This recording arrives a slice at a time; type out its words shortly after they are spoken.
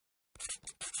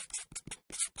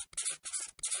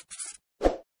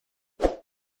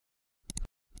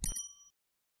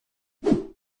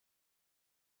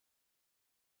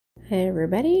Hey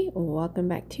everybody, welcome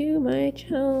back to my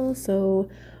channel. So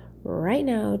right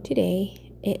now,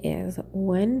 today, it is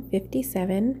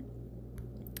 1:57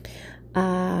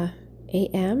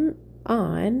 a.m.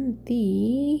 on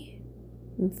the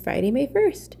Friday, May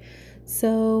 1st.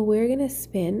 So we're gonna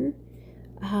spin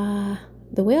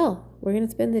the wheel. We're gonna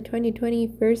spin the 2020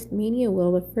 first Maynia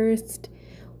wheel, the first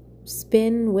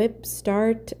spin whip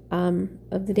start of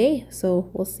the day. So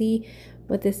we'll see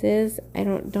what this is.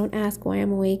 Don't ask why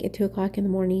I'm awake at 2 o'clock in the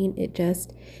morning. It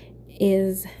just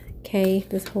is. Okay,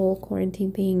 this whole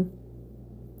quarantine thing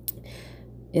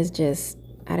is just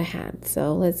out of hand.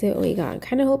 So let's see what we got. I'm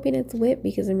kind of hoping it's whip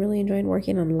because I'm really enjoying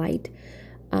working on light.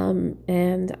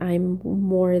 And I'm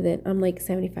like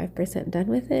 75% done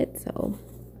with it. So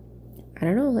I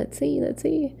don't know. Let's see.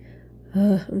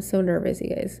 I'm so nervous, you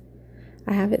guys.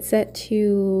 I have it set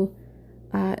to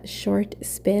short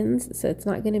spins, so it's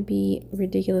not going to be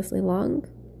ridiculously long.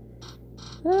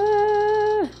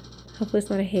 Hopefully it's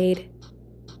not a Hade.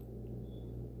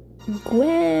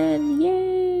 Gwen,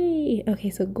 yay! Okay,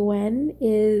 so Gwen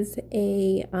is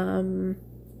a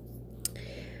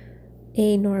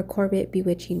Nora Corbett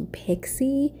Bewitching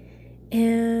Pixie,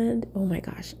 and oh my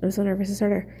gosh, I'm so nervous to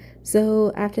start her.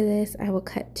 So after this, I will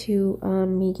cut to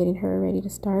me getting her ready to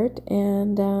start,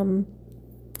 and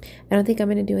I don't think I'm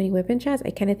going to do any whip and chats. I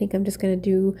kind of think I'm just going to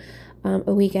do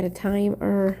a week at a time,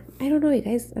 or I don't know, you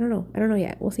guys. I don't know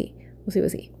yet. We'll see.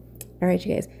 All right,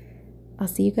 you guys. I'll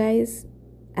see you guys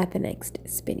at the next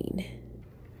spinning.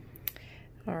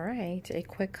 All right, a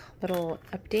quick little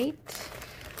update.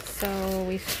 So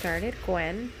we started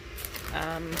Gwen.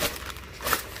 Oh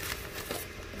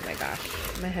my gosh,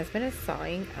 my husband is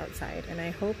sawing outside, and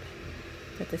I hope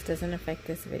that this doesn't affect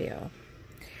this video.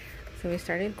 So we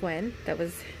started Gwen. That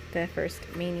was the first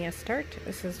Maynia start.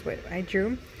 This is what I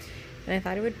drew, and I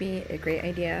thought it would be a great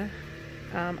idea.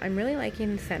 I'm really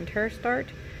liking center start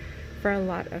for a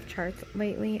lot of charts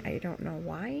lately. I don't know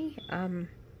why.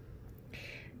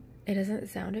 It doesn't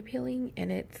sound appealing,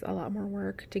 and it's a lot more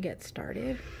work to get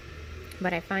started.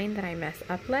 But I find that I mess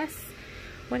up less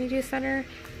when I do center,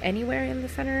 anywhere in the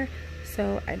center.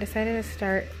 So I decided to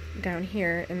start down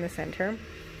here in the center.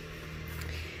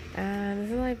 This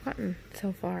is all I've gotten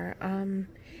so far.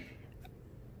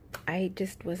 I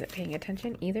just wasn't paying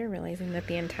attention either, realizing that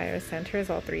the entire center is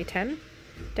all 310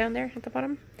 down there at the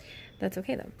bottom. That's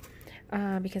okay though,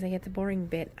 because I get the boring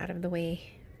bit out of the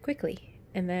way quickly,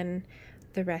 and then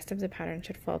the rest of the pattern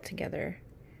should fall together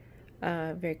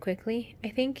very quickly, I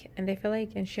think. And I feel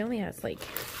like, and she only has like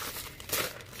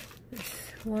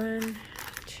 1,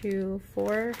 2,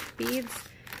 4 beads.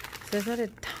 So there's not a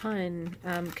ton,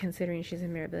 considering she's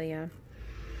in Mirabilia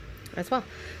as well.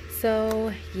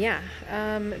 So yeah,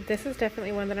 this is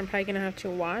definitely one that I'm probably gonna have to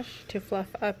wash to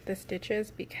fluff up the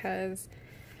stitches, because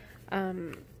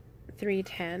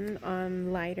 310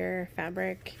 on lighter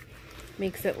fabric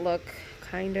makes it look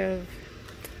kind of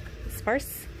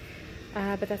sparse,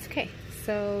 but that's okay.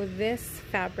 So this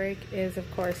fabric is of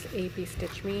course AP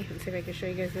Stitch Me. Let's see if I can show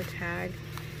you guys the tag.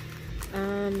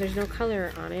 There's no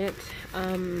color on it,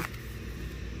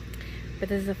 but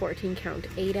this is a 14 count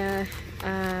Ada.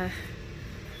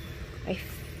 I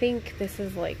think this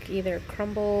is like either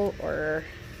crumble or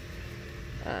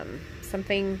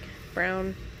something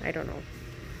brown. I don't know.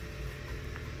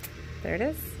 There it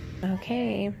is.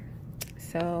 Okay,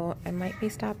 so I might be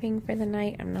stopping for the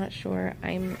night. I'm not sure.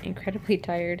 I'm incredibly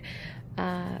tired.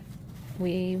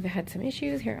 We've had some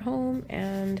issues here at home,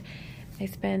 and I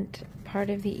spent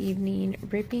part of the evening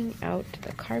ripping out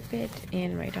the carpet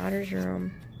in my daughter's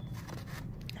room.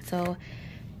 So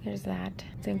there's that.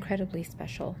 It's an incredibly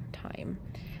special time.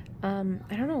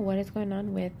 I don't know what is going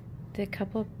on with the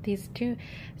couple of these two.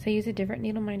 So I used a different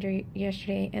needle minder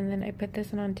yesterday, and then I put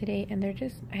this one on today, and they're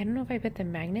just, I don't know if I put the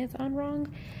magnets on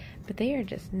wrong, but they are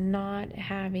just not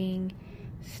having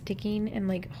sticking and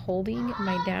like holding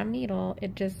my damn needle.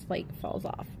 It just like falls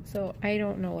off. So I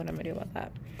don't know what I'm gonna do about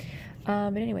that.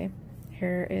 But anyway,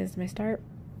 here is my start.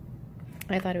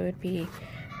 I thought it would be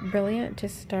brilliant to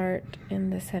start in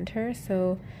the center.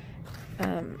 So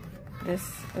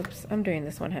oops, I'm doing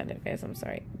this one-handed, guys, I'm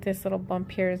sorry. This little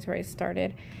bump here is where I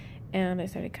started, and I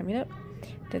started coming up,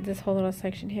 did this whole little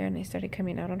section here, and I started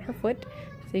coming out on her foot.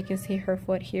 So you can see her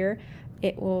foot here.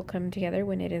 It will come together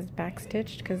when it is back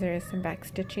stitched, because there is some back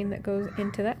stitching that goes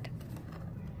into that.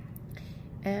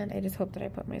 And I just hope that I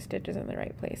put my stitches in the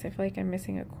right place. I feel like I'm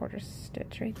missing a quarter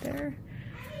stitch right there,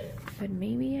 but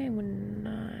maybe I would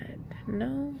not.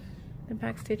 No, The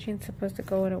back stitching is supposed to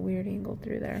go at a weird angle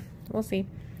through there. We'll see.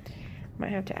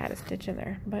 Might have to add a stitch in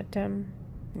there. But,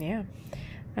 yeah.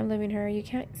 I'm loving her. You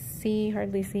can't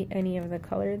hardly see any of the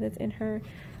color that's in her.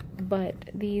 But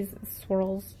these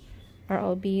swirls are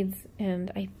all beads.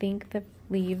 And I think the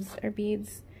leaves are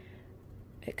beads.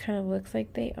 It kind of looks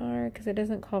like they are, because it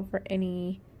doesn't call for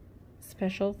any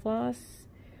special floss.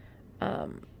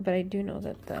 But I do know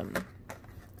that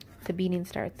the beading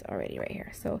starts already right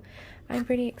here. So I'm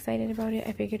pretty excited about it.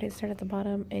 I figured I'd start at the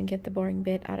bottom and get the boring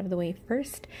bit out of the way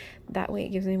first. That way it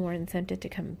gives me more incentive to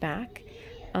come back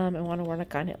and want to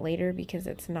work on it later, because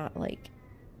it's not like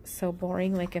so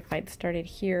boring. Like if I'd started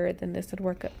here, then this would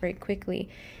work up very quickly,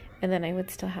 and then I would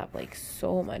still have like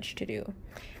so much to do.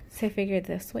 So I figured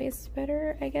this way is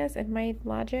better, I guess, in my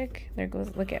logic. There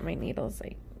goes, look at my needles,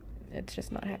 like it's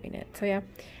just not having it. So yeah,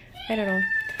 I don't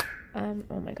know.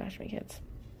 Oh my gosh, my kids.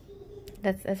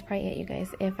 That's probably it, you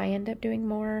guys. If I end up doing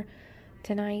more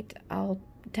tonight, I'll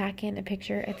tack in a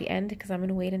picture at the end, because I'm going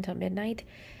to wait until midnight.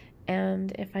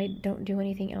 And if I don't do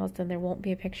anything else, then there won't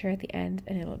be a picture at the end,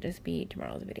 and it'll just be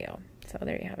tomorrow's video. So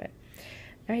there you have it.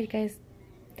 Alright, guys.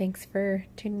 Thanks for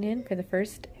tuning in for the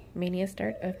first Maynia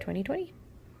start of 2020.